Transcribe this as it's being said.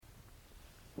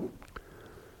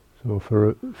So for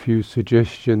a few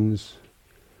suggestions,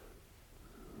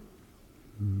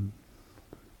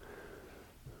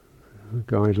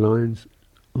 guidelines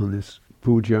on this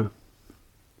puja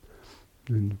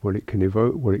and what it can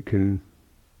evoke, what it can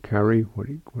carry, what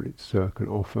it can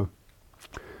offer.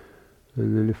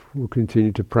 And then if we'll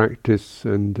continue to practice,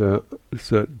 and at a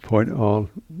certain point I'll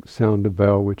sound a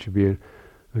bell, which will be an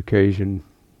occasion,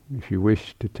 if you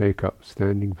wish, to take up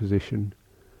standing position.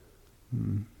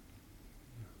 And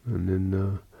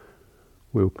then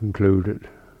we'll conclude it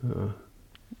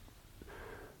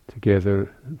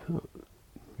together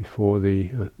before the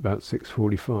about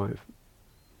 6:45.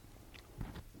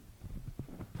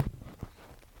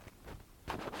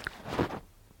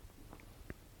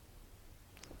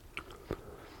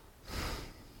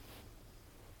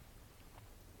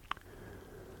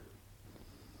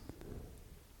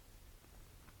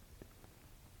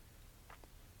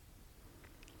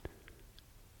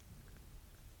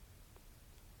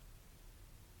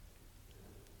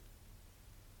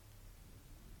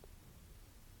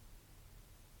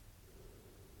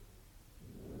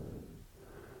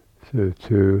 So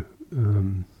to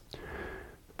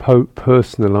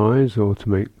personalize, or to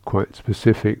make quite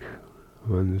specific,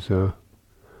 one's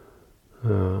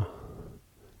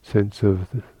sense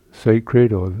of the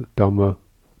sacred or the Dhamma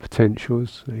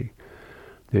potentials.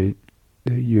 They're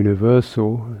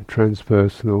universal,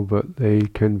 transpersonal, but they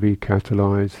can be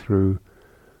catalyzed through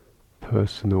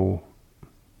personal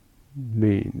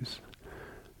means.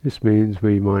 This means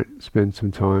we might spend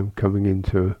some time coming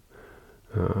into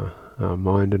our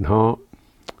mind and heart,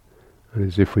 and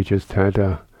as if we just had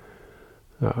an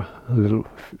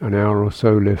hour or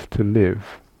so left to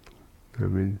live. I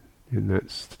mean, in that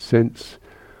sense,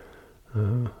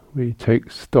 we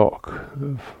take stock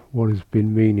of what has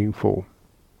been meaningful.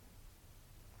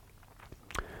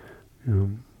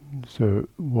 So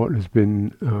what has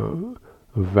been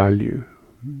of value.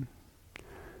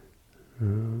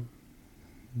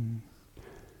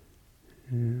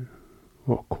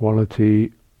 What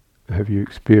quality have you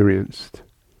experienced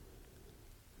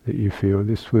that you feel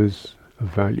this was of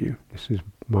value, this is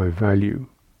my value?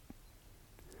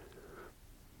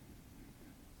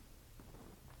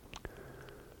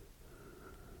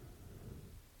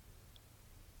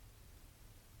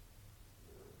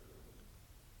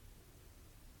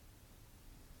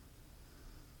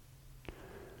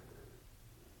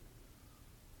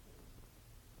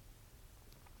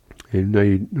 It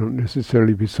may not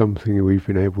necessarily be something we've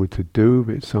been able to do,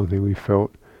 but it's something we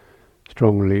felt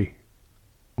strongly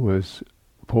was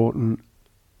important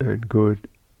and good.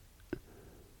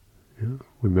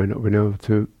 We may not have been able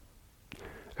to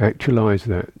actualize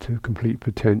that to complete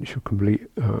potential, complete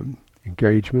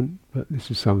engagement, but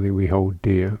this is something we hold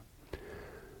dear.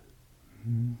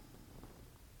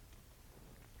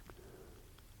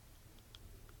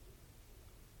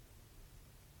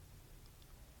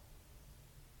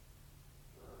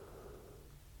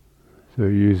 So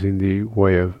using the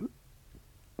way of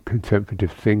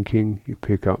contemplative thinking, you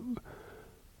pick up,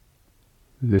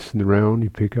 listen around, you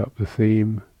pick up the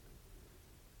theme,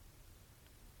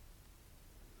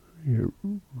 you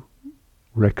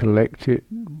recollect it,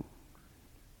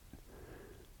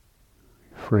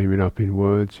 frame it up in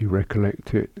words, you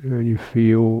recollect it, and you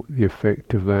feel the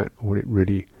effect of that, what it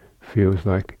really feels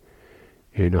like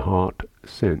in a heart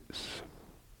sense.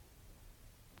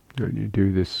 And you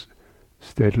do this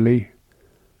steadily.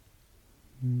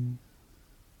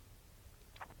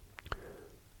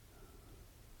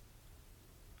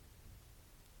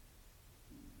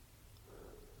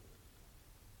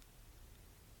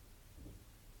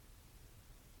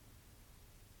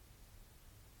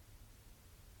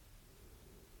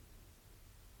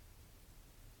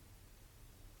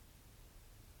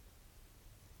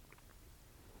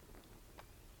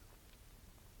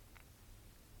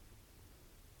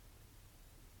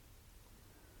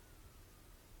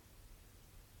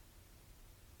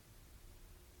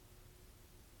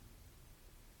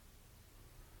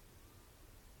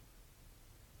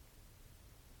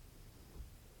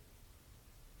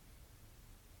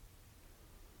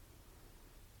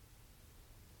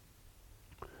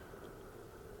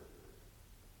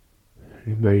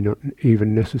 You may not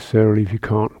even necessarily, if you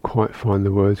can't quite find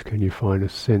the words, can you find a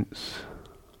sense,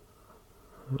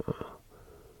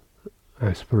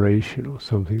 aspiration or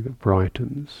something that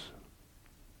brightens,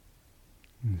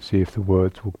 and see if the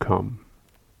words will come.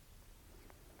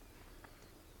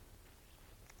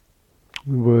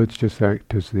 The words just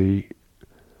act as the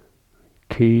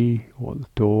key or the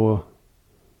door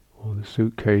or the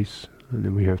suitcase, and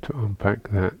then we have to unpack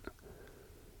that,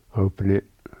 open it,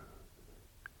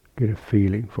 get a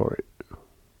feeling for it.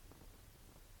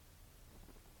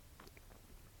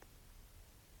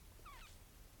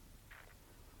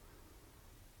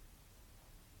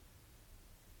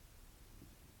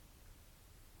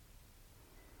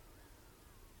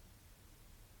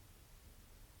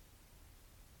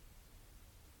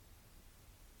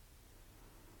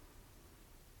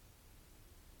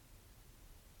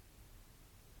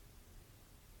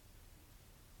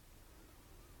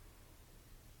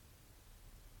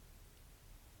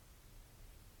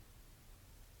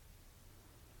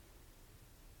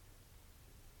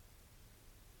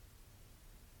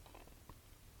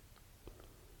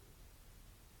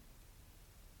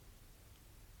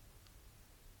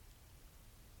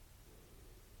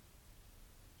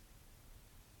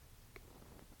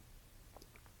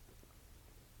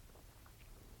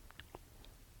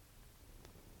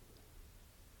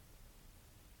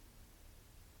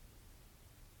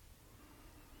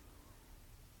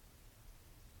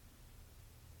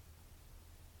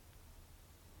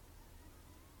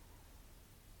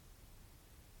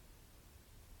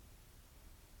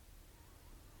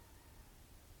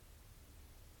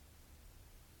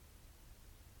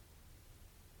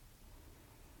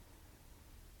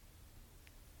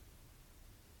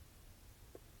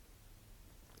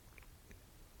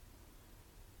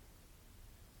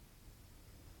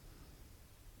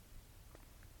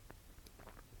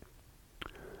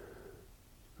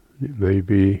 It may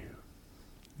be,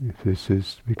 if this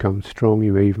has become strong,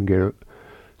 you may even get a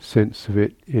sense of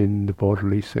it in the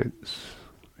bodily sense,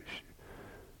 which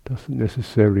doesn't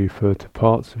necessarily refer to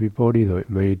parts of your body, though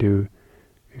it may do.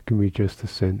 It can be just a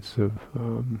sense of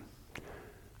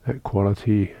that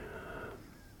quality.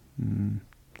 Maybe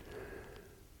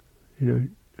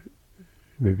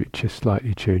it just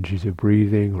slightly changes your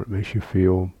breathing, or it makes you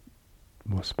feel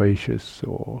more spacious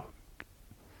or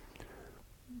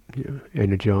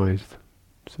energized.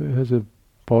 So it has a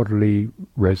bodily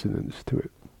resonance to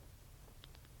it.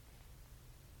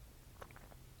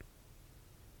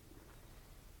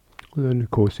 And then, of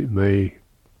course, it may,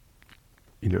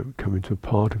 come into a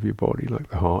part of your body, like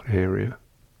the heart area,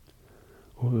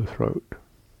 or the throat,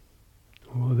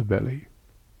 or the belly.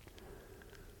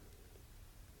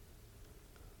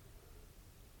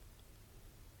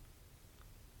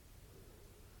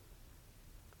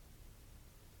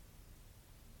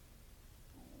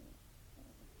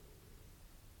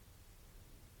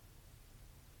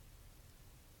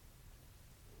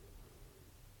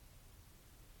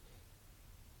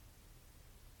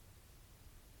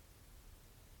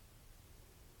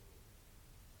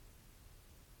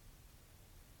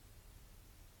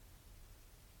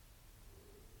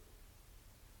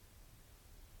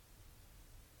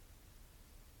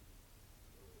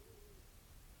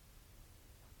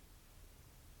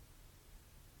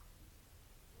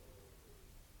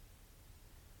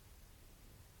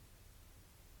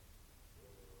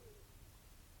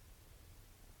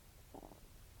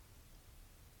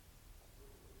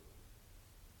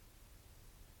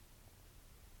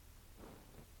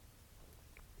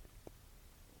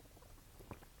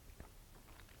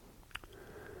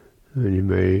 And you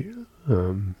may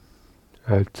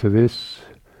add to this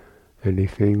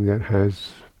anything that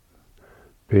has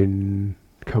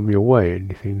come your way,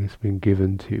 anything that's been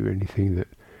given to you, anything that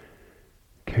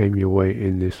came your way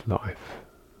in this life,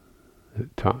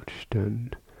 that touched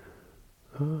and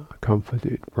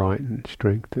comforted, brightened,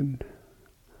 strengthened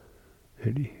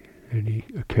any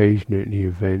occasion, any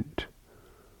event,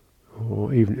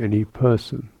 or even any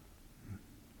person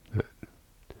that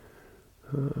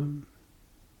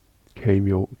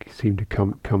seemed to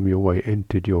come your way,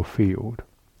 entered your field.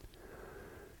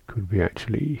 Could be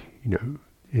actually,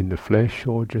 in the flesh,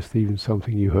 or just even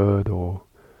something you heard or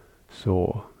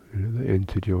saw, that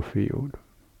entered your field.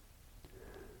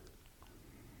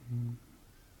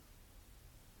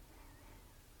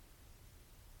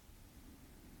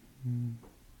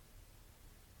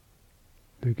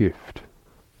 The gift.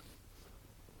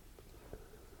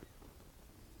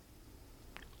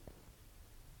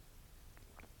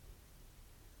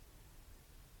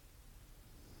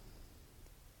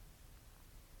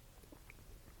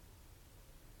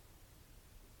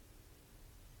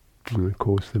 And of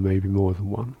course there may be more than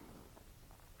one.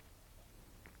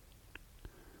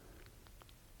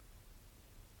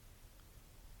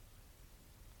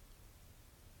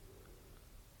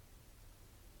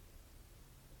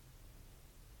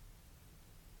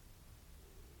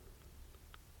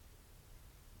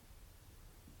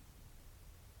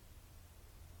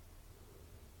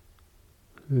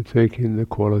 So taking the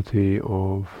quality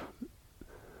of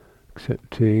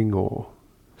accepting or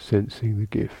sensing the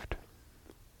gift.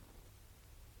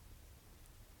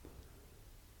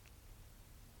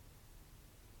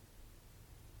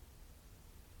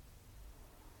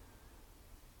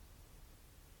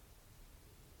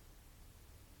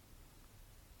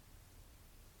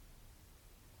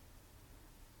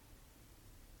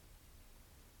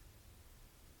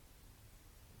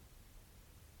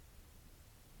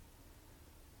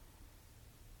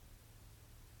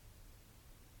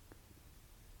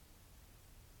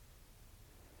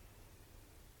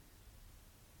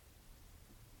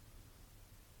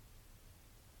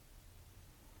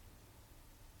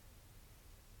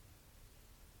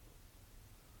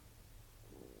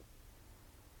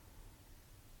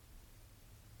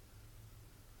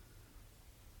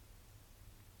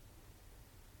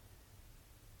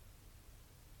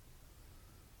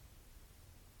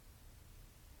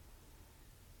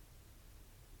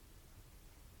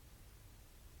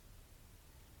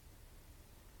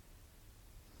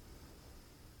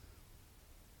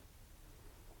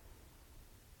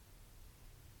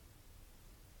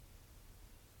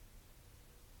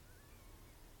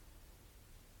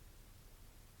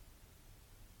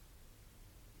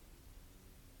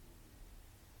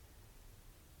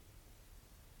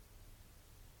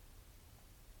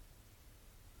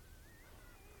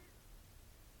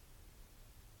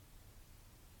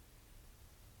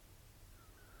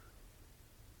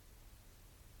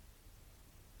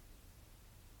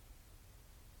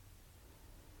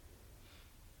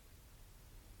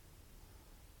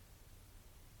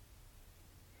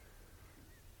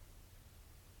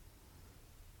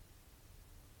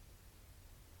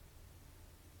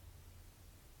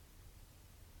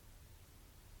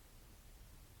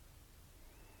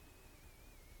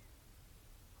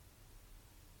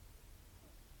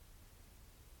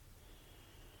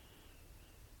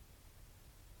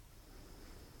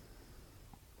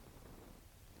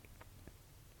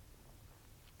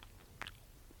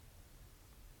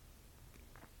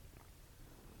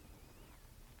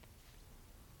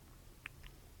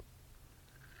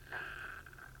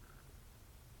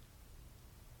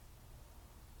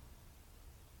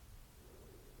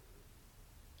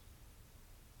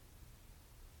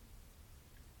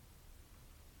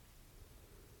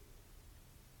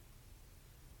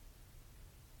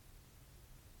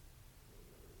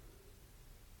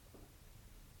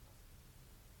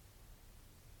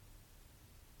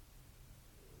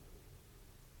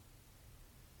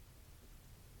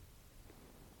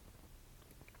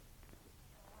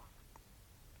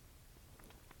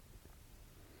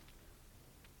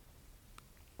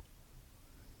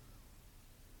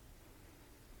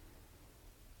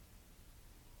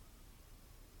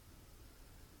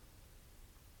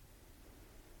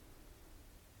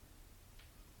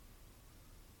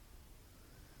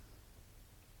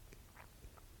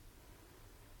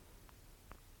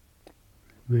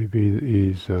 maybe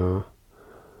these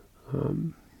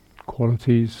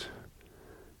qualities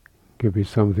could be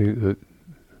something that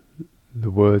the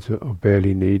words are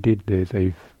barely needed.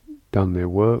 They've done their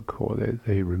work, or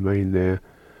they remain there,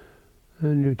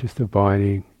 and you're just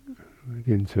abiding,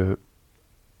 begin to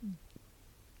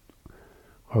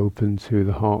open to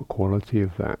the heart quality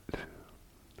of that,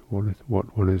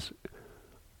 what one is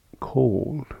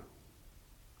called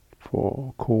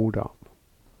for, called up.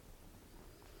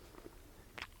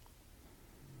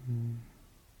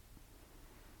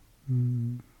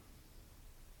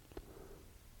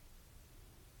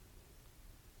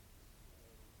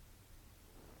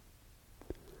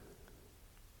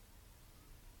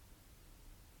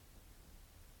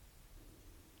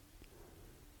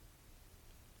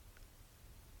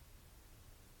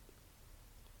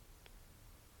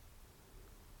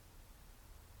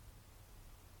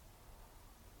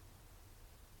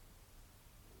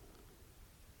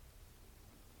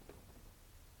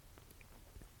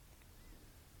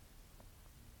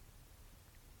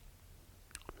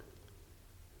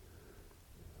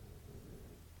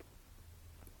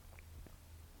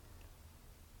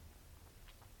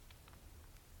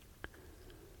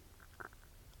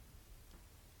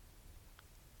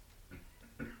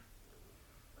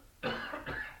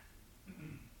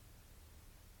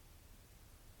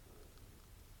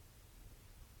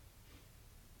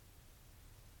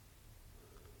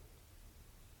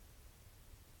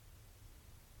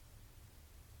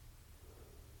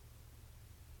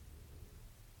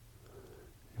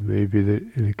 Maybe that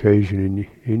an occasion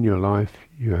in your life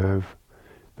you have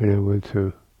been able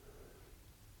to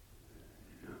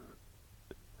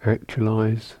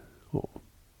actualize, or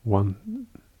one,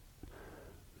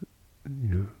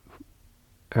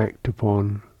 act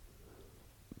upon,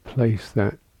 place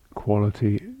that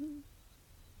quality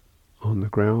on the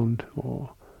ground,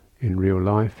 or in real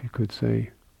life, you could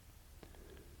say.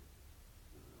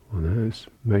 One has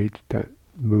made that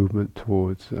movement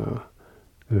towards the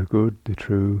good, the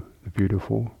true, the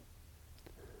beautiful.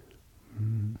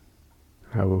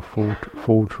 However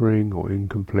faltering or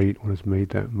incomplete, one has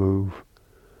made that move.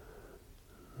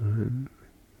 And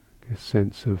a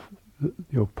sense of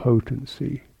your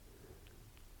potency.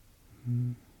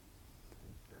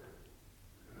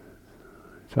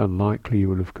 It's unlikely you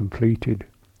will have completed,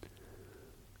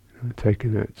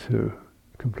 taken that to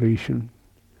completion,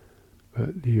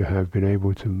 but you have been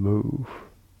able to move.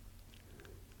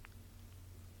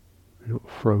 You're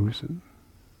not frozen,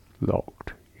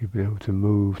 locked. You've been able to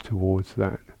move towards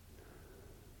that,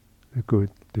 the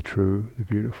good, the true, the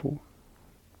beautiful.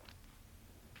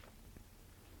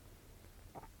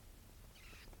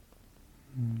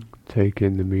 Take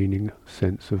in the meaning,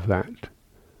 sense of that,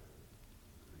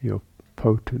 your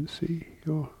potency,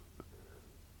 your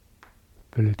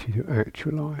ability to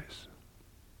actualize.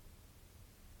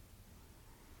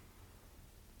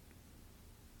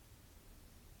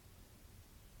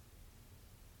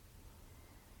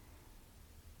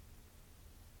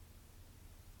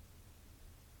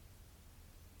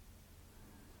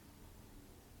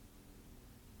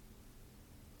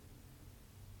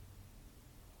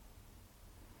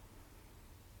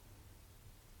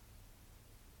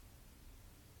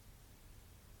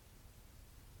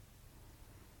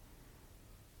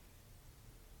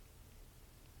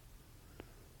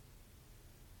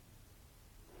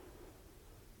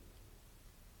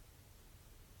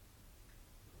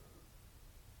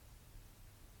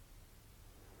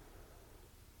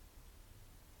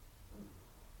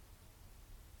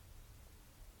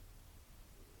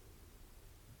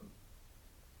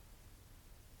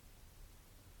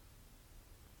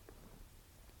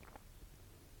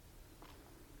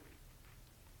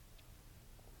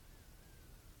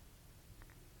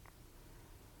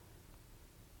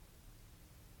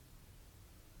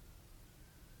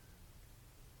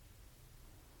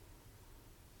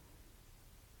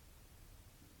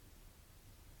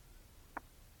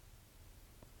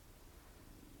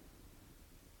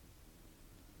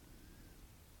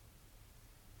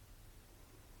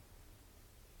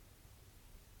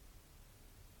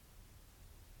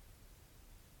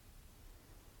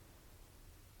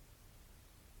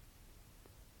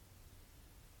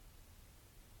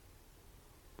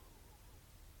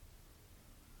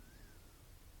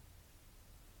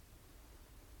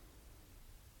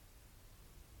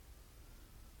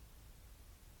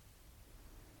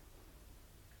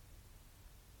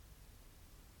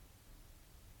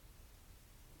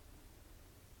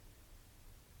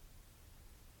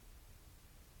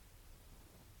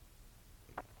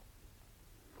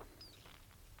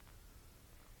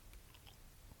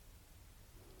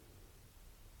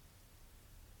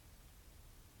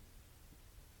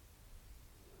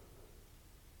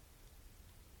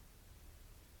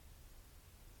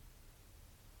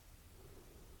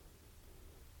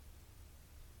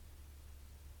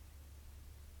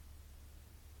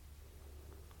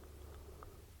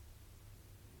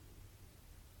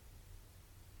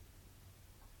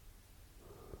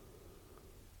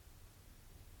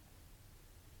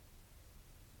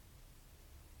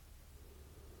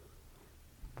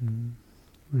 And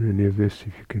any of this,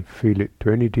 if you can feel it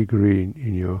to any degree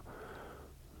in your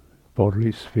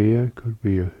bodily sphere, could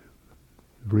be a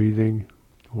breathing,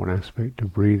 one aspect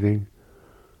of breathing,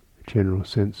 a general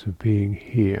sense of being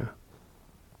here,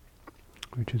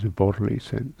 which is a bodily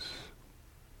sense.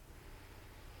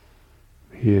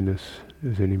 Here-ness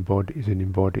is an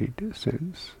embodied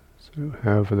sense. So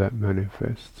however that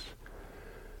manifests,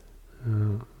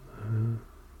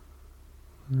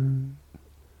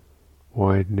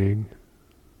 widening,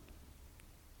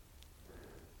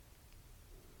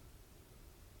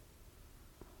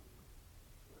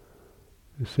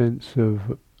 the sense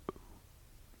of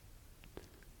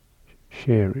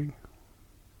sharing,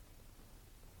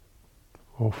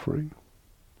 offering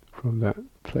from that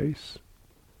place.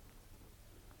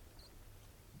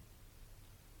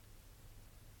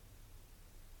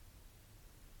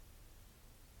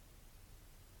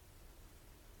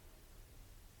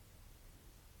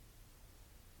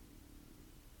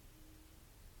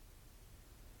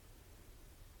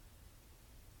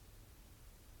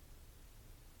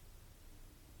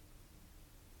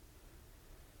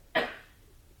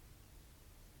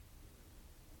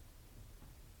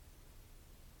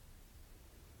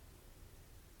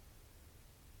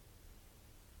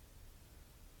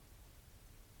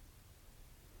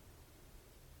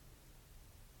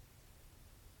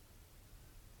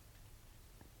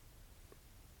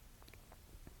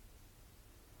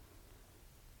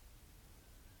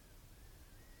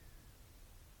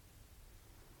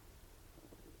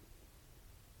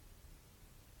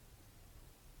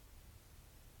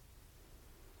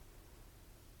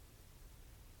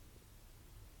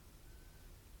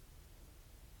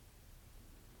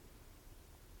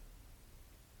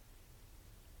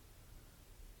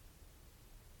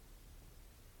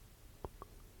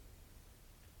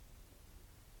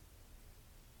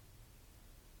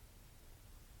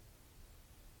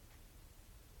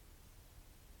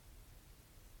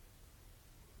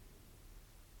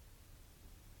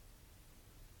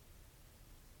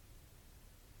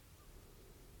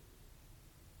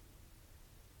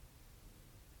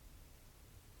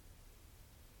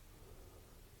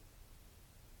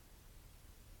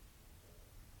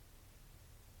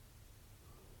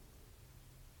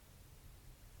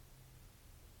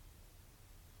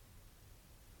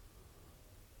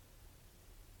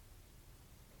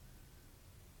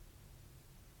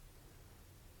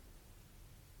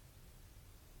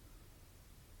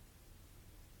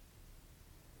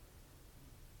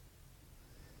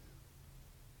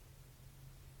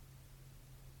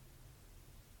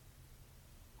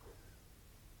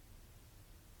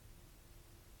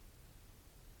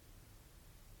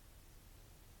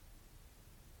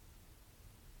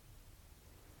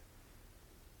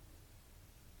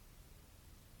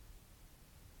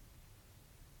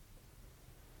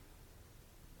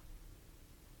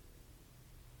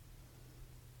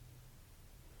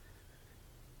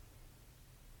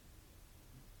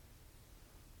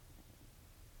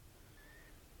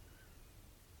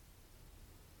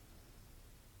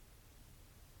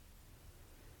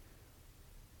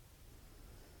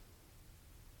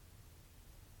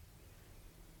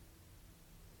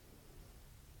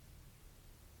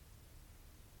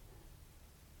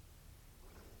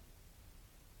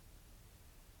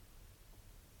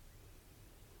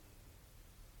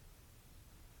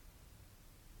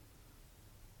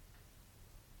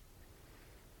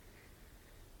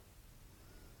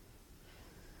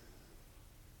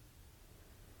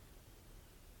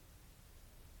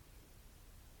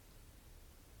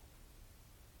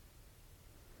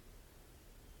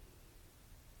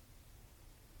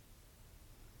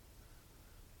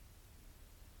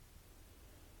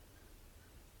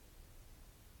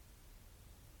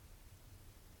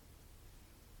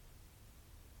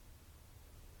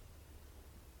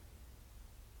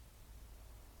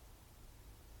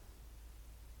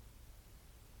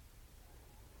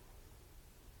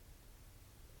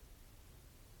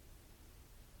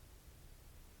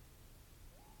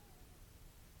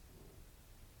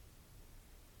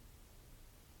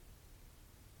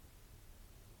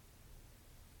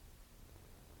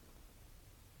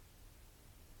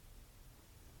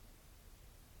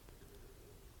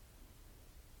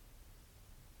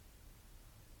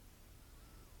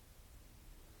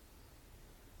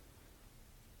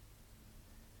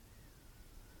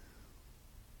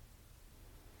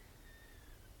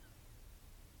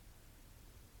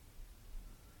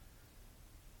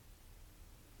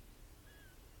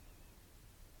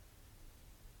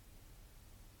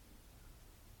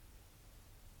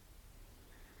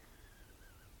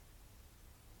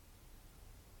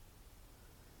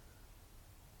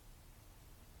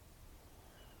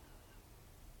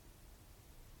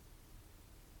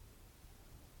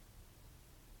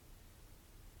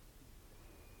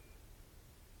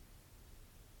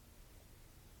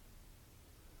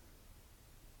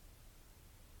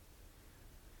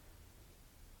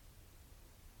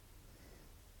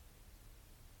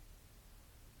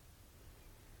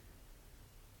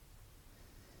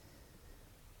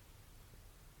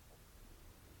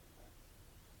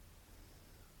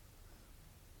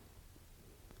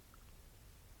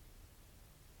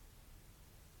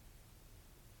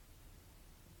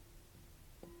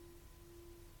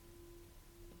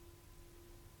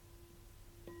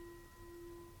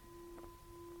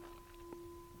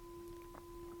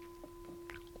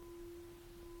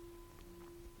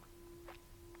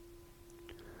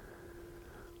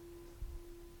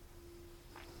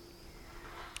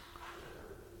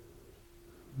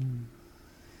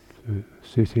 So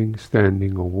sitting,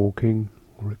 standing or walking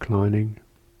or reclining.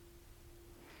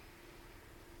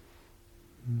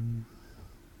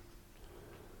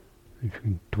 If you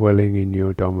can, dwelling in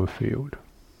your Dhamma field.